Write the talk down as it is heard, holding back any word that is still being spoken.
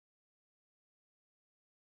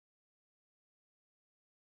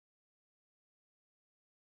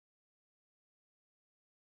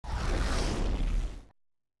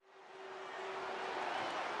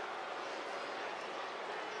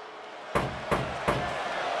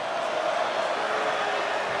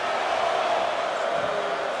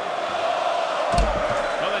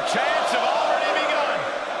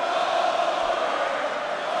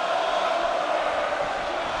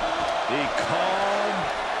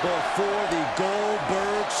before the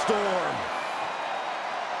Goldberg storm.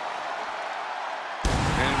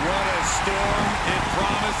 And what a storm it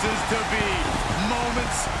promises to be.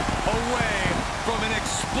 Moments away from an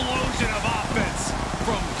explosion of offense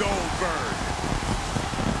from Goldberg.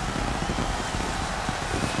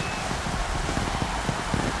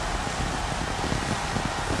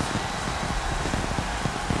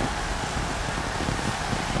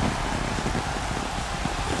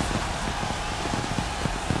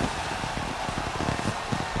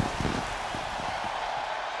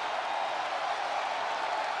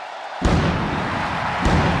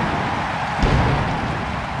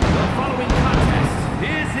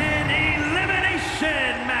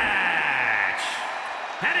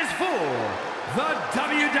 The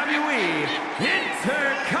WWE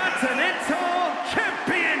Intercontinental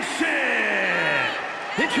Championship!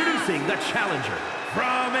 Introducing the challenger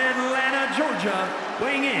from Atlanta, Georgia,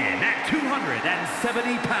 weighing in at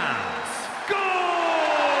 270 pounds, Goldberg!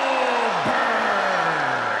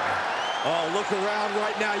 Oh, look around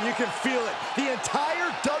right now. You can feel it. The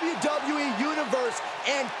entire WWE Universe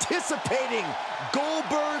anticipating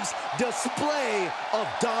Goldberg's display of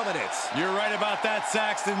dominance. You're right about that,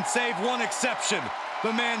 Saxton, save one exception.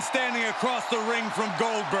 The man standing across the ring from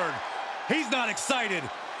Goldberg. He's not excited.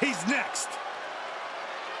 He's next.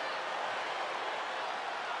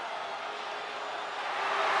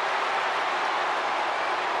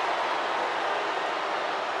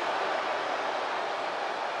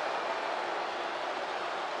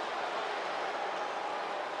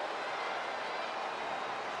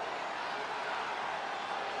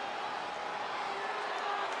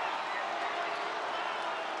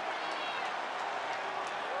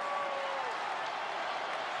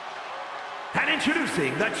 And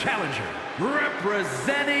introducing the challenger,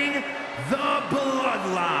 representing the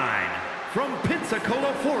Bloodline, from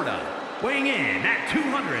Pensacola, Florida, weighing in at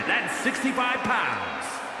 265 pounds,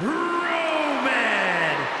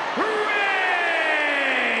 Roman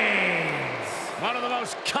Reigns! One of the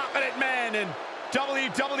most confident men in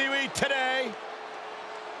WWE today.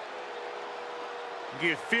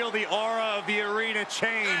 You feel the aura of the arena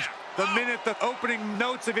change the minute the opening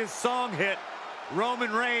notes of his song hit.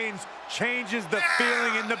 Roman Reigns changes the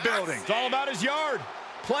feeling in the building. It's all about his yard.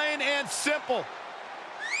 Plain and simple.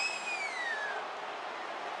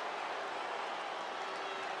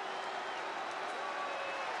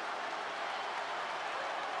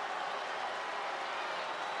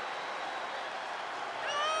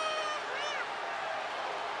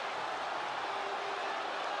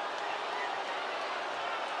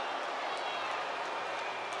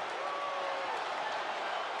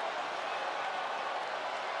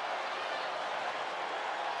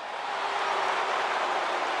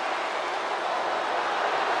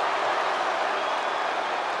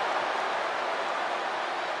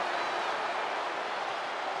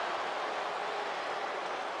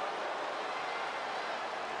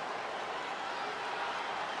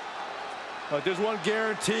 But there's one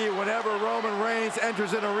guarantee: whenever Roman Reigns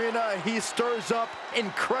enters an arena, he stirs up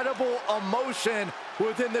incredible emotion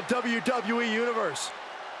within the WWE Universe.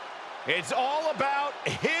 It's all about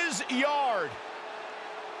his yard.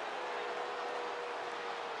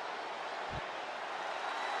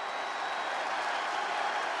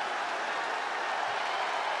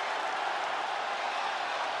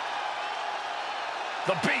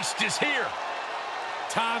 The Beast is here.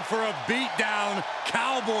 Time for a beatdown,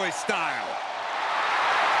 cowboy style.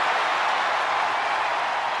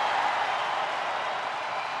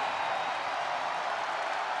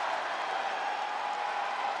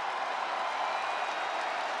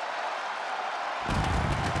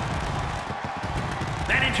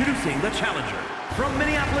 And introducing the challenger, from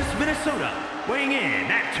Minneapolis, Minnesota, weighing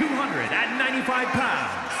in at 295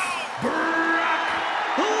 pounds, Brock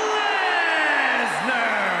Lesnar!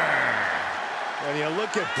 When you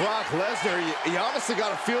look at Brock Lesnar, you honestly got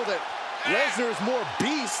to feel that Lesnar is more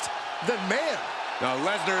beast than man. Now,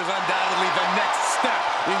 Lesnar is undoubtedly the next step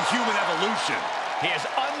in human evolution. He has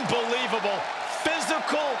unbelievable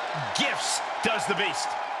physical gifts, does the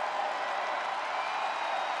Beast.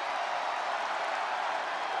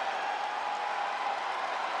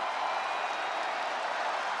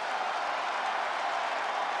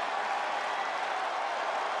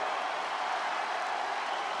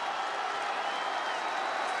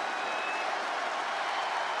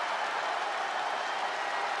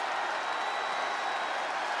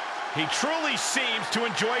 He truly seems to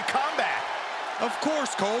enjoy combat. Of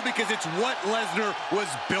course, Cole, because it's what Lesnar was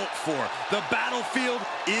built for. The battlefield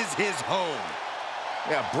is his home.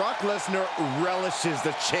 Yeah, Brock Lesnar relishes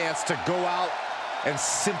the chance to go out and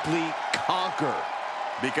simply conquer.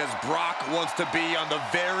 Because Brock wants to be on the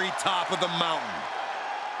very top of the mountain.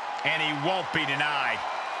 And he won't be denied.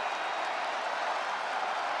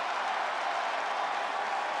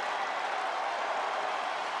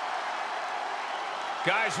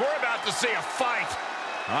 Guys, we're about to see a fight.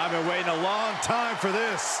 I've been waiting a long time for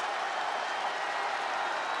this.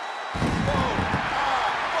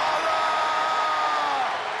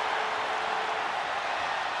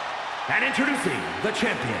 And introducing the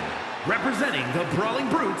champion, representing the Brawling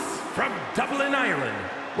Brutes from Dublin, Ireland,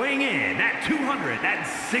 weighing in at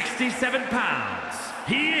 267 pounds,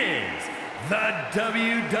 he is the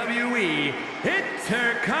WWE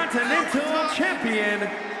Intercontinental Champion,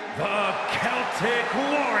 the Celtic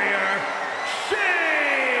Warrior,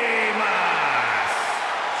 Sheamus!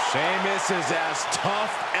 Sheamus is as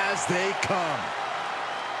tough as they come.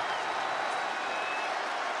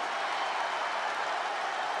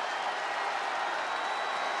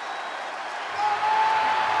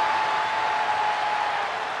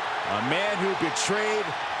 A man who betrayed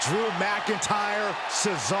Drew McIntyre,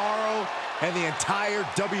 Cesaro, and the entire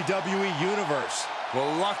WWE Universe.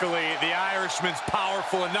 Well, luckily, the Irishman's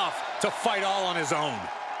powerful enough to fight all on his own.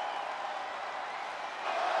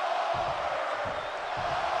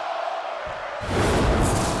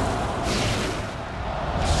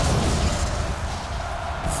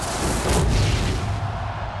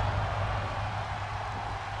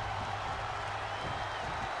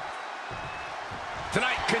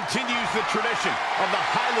 Tonight continues the tradition of the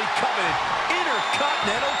highly coveted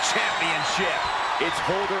Intercontinental Championship. Its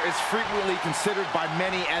holder is frequently considered by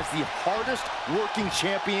many as the hardest working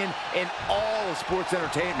champion in all of sports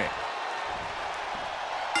entertainment.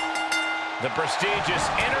 The prestigious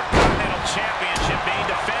Intercontinental Championship being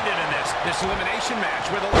defended in this elimination match,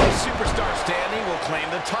 where the last superstar standing will claim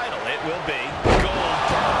the title. It will be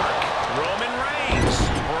Goldberg, Roman Reigns,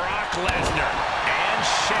 Brock Lesnar, and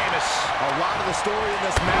Sheamus. A lot of the story in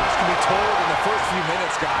this match can be told in the first few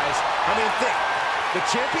minutes, guys. I mean, think. The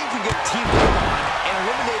champion can get teamed up on and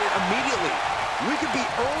eliminated immediately. We could be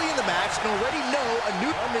early in the match and already know a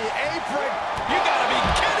new on the apron. You gotta be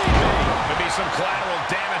kidding me! Could be some collateral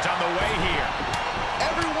damage on the way here.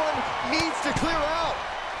 Everyone needs to clear out,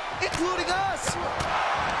 including us.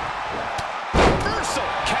 Reversal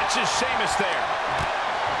catches Sheamus there.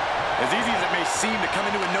 As easy as it may seem to come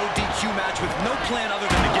into a no DQ match with no plan other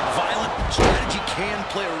than to get violent, strategy can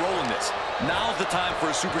play a role in this. Now's the time for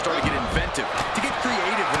a superstar to get inventive, to get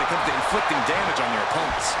creative when it comes to inflicting damage on their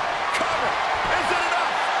opponents. Cover! Is it enough?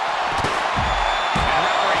 And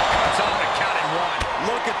referee cuts off the count in one.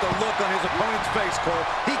 Look at the look on his opponent's face, Cole.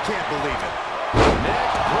 He can't believe it. Neck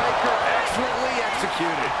breaker excellently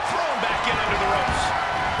executed. Thrown back in under the ropes.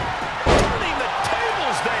 Turning the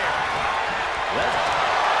tables there.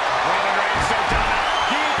 Roman Reigns so down.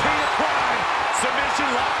 Guillotine applied. Submission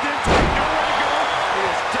locked in. Nowhere to go. He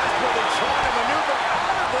is desperately trying to maneuver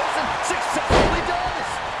out of this and successfully does.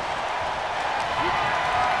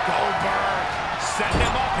 Goldberg setting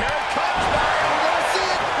him up. Here it comes. We're gonna see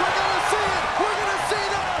it. We're gonna see it. We're gonna see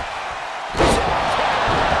that.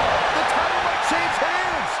 The title might change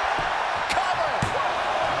hands. Cover.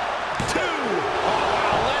 Two. Oh,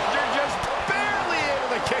 wow. Lesnar just barely able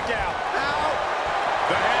to kick out. Out.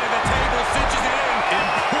 The head of the table cinches it in.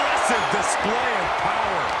 Impressive display of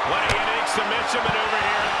power. What a unique submission maneuver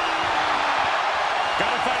here.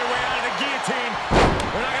 Gotta find a way out of the guillotine.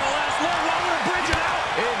 We're not gonna last long while we're bridging out.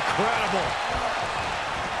 Incredible.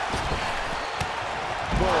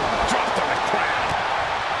 Boom. Dropped on the crowd.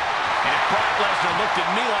 And if Brock Lesnar looked at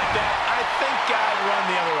me like that, I think I'd run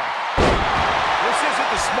the other way. This isn't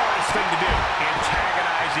the smartest thing to do,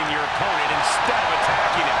 antagonizing your opponent instead of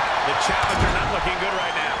attacking him. The challenger not looking good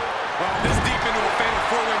right now. Well, this deep into a fatal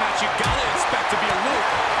four-way match, you gotta expect to be a loop.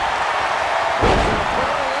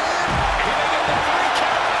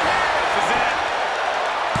 This is it.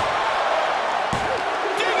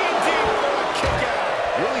 Digging deep for a kick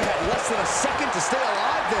out. Really had less than a second to stay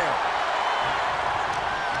alive there.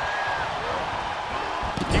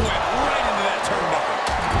 He went right into that turnbuckle.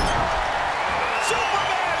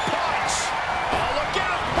 Superman punch. Oh, look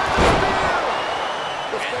out.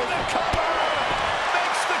 Into the cover.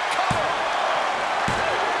 Makes the cover.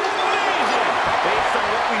 Amazing. Based on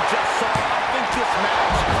what we just saw, I think this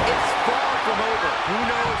match is far from over. Who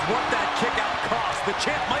knows what that kick out cost? The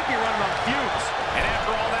champ might be running on fumes. And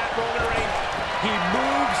after all that, Roman Reigns, he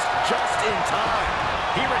moves just in time.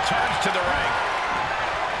 He returns to the ring.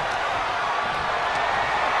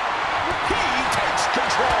 He takes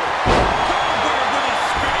control. Goldberg with his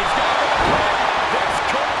speed. He's got the pin. This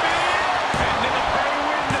could be it. And in the pay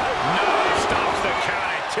window. No, he stops the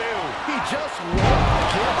count at two. He just won't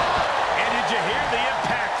give up. And did you hear the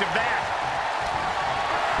impact?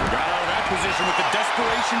 position with the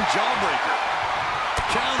desperation jawbreaker.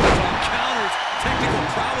 Counters on counters, technical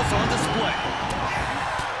prowess on display.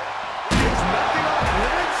 Is nothing off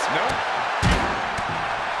limits? Nope.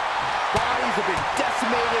 Bodies have been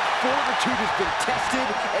decimated, fortitude has been tested,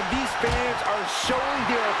 and these fans are showing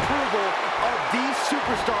their approval of these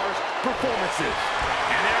superstars' performances.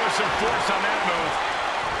 And there was some force on that move.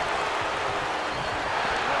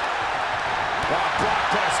 Well, Brock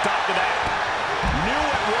put a stop to that. Knew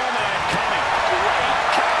what Roman had coming. Great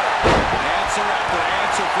counter. Answer after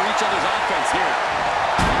answer for each other's offense here.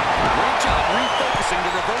 Great job refocusing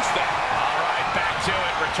to reverse that. All right, back to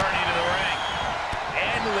it, returning to the ring.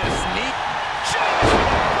 Endless knee. Sheamus with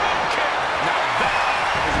a front kick. Now that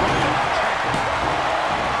is what they're tracking.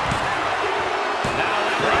 Now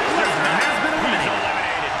Lesnar has been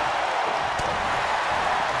eliminated.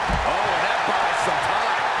 Oh, and that buys some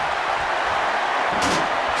time.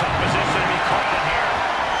 Tough position to be caught in here.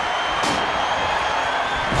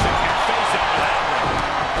 Check your face out with that one.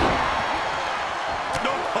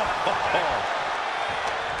 No.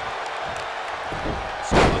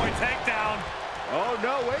 Schoolboy takedown. Oh,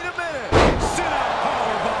 no, wait a minute. Sit-out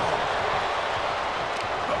powerbomb.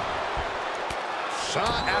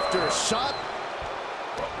 Shot after shot.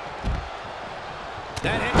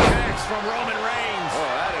 That hit connects from Roman Reigns. Oh,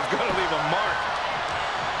 that is going to leave a mark.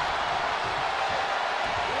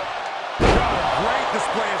 Great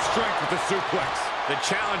display of strength with the suplex. The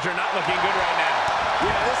challenger not looking good right now.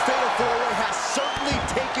 Yeah, this fatal four-way has certainly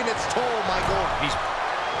taken its toll, Michael. He's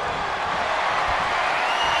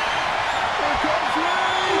Here comes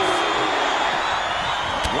Reigns!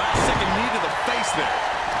 Last second knee to the face there.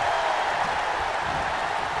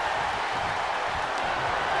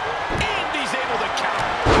 and he's able to counter.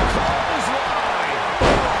 Clothesline.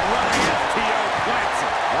 Running FTO plants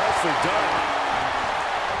it. Nicely done.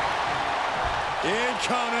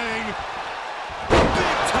 Incoming.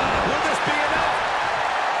 Big time. Will this be enough?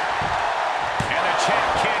 And the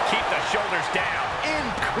champ can't keep the shoulders down.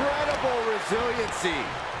 Incredible resiliency.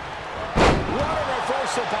 What a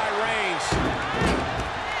reversal by Reigns.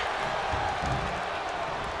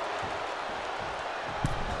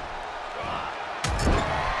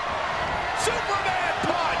 Superman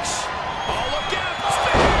punch. Oh, look out.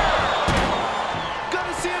 Spear.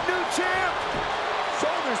 Gonna see a new champ.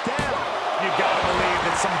 Shoulders down. You gotta believe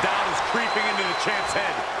that some doubt is creeping into the champ's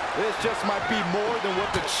head. This just might be more than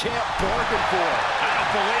what the champ bargained for. I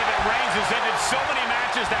don't believe it. Reigns has ended so many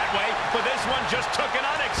matches that way, but this one just took an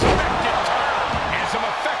unexpected turn. And some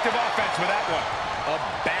effective offense with that one. A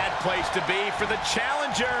bad place to be for the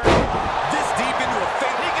challenger. This deep into a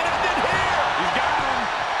fake. He can end it here. He's got him.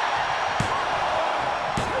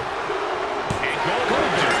 And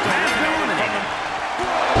Goldberg just has been eliminated.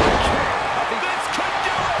 This could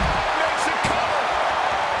do it. Makes a cover.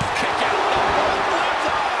 Kick out. Left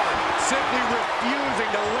arm. Simply refusing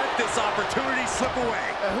to let this opportunity slip away.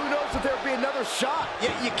 Who knows if there'll be another shot?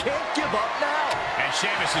 Yet you can't give up now. And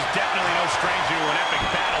Sheamus is definitely no stranger to an epic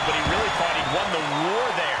battle, but he really thought he'd won the war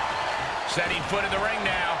there. Setting foot in the ring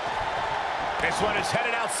now. This one is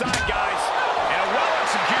headed outside, guys. And a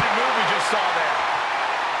well-executed move we just saw there.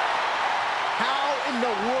 How in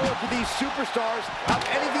the world do these superstars have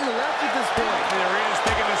anything left at this point? The arena's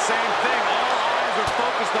thinking the same thing. All eyes are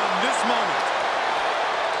focused on this moment.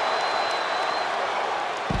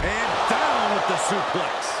 And down with the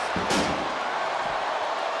suplex.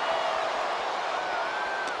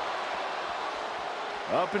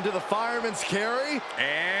 Up into the fireman's carry.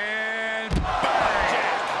 And bang!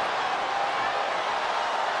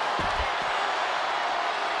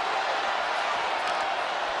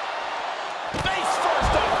 Face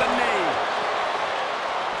first off the knee.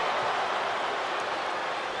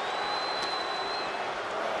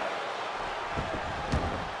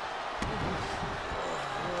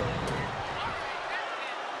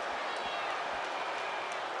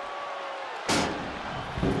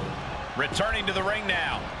 Returning to the ring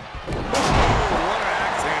now. What an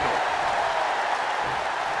axe handle.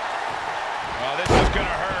 Oh, this is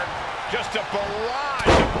gonna hurt. Just a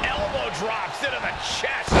barrage of elbow drops into the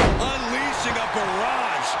chest. Unleashing a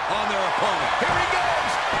barrage on their opponent. Here he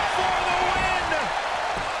goes for the win.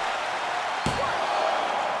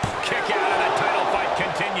 Kick out and the title fight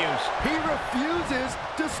continues. He refuses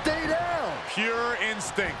to stay down. Pure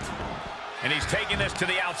instinct. And he's taking this to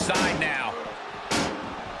the outside now.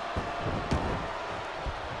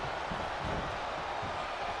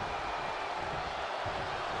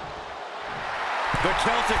 The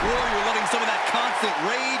Celtic Warrior letting some of that constant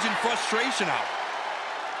rage and frustration out.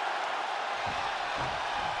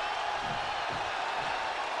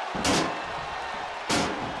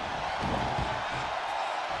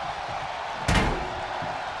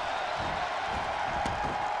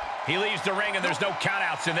 He leaves the ring, and there's no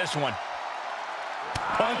countouts in this one.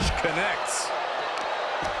 Punch connects.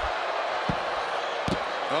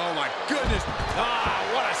 Oh, my goodness. Ah,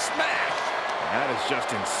 what a smash. That is just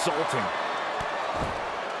insulting.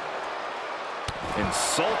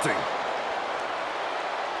 Insulting.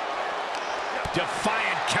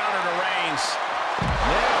 Defiant counter to Reigns.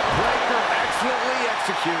 Neck-breaker excellently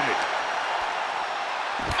executed.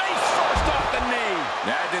 Face first off the knee.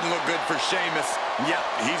 That didn't look good for Sheamus. Yep,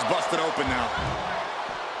 he's busted open now.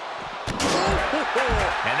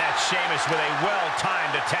 And that's Sheamus with a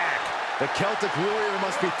well-timed attack. The Celtic Warrior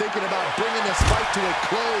must be thinking about bringing this fight to a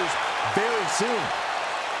close very soon.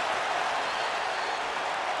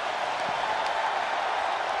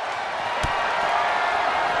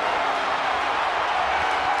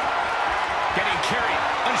 Getting carried,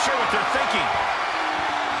 unsure what they're thinking.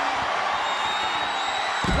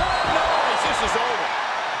 What noise! This is over.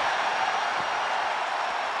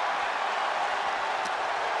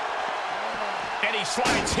 And he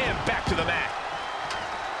slides him back to the mat.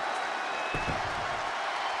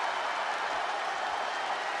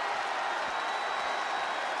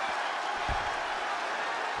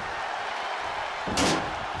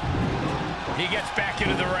 He gets back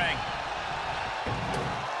into the ring.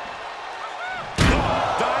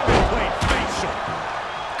 Diamond plate facial.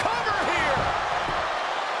 Cover here.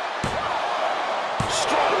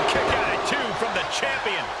 Strong kick out at 2 from the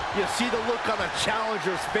champion. You see the look on the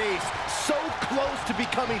challenger's face. So close to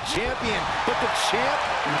becoming champion, but the champ...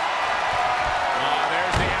 Oh,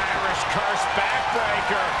 there's the Irish curse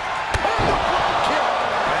backbreaker.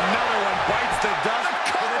 Another one bites the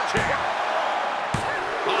dust for the champ.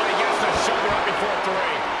 Oh, he gets the shoulder up before 3.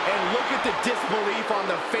 And look at the disbelief on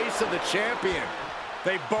the face of the champion.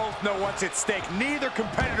 They both know what's at stake. Neither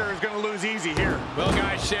competitor is going to lose easy here. Well,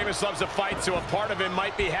 guys, Sheamus loves to fight, so a part of him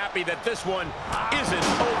might be happy that this one isn't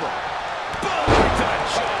over. Boom! Right to the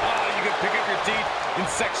chin. Oh, you can pick up your teeth in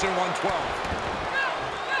section 112.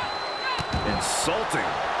 Insulting.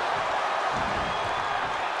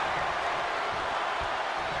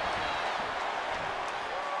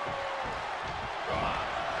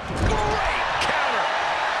 Great counter.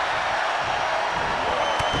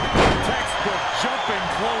 Textbook jumping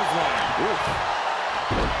clothesline. Oof.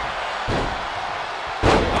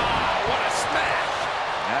 Ah, what a smash.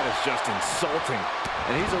 That is just insulting.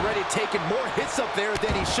 And he's already taken more hits up there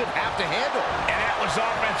than he should have to handle. And that was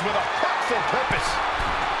offense with a hurtful purpose.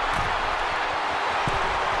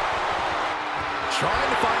 Trying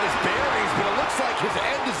to find his bearings, but it looks like his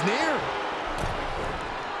end is near.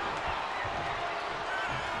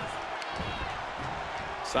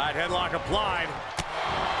 Side headlock applied.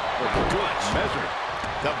 Good measure.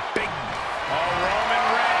 The big... Oh, Roman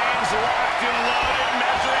Reigns locked and loaded,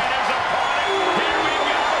 measuring his opponent. Here we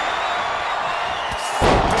go.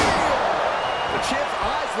 The champ's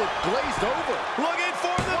eyes look glazed over. Looking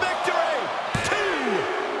for the victory. 2.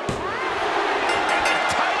 And the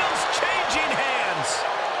title's changing hands.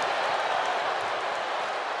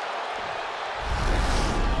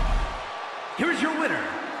 Here's your winner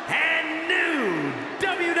and new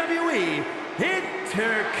WWE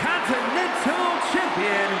Intercontinental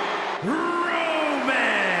Champion,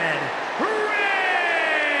 Roman Reigns!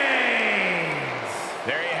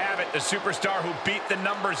 There you have it, the superstar who beat the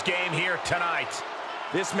numbers game here tonight.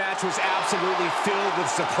 This match was absolutely filled with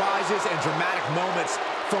surprises and dramatic moments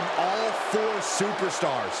from all 4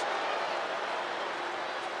 superstars.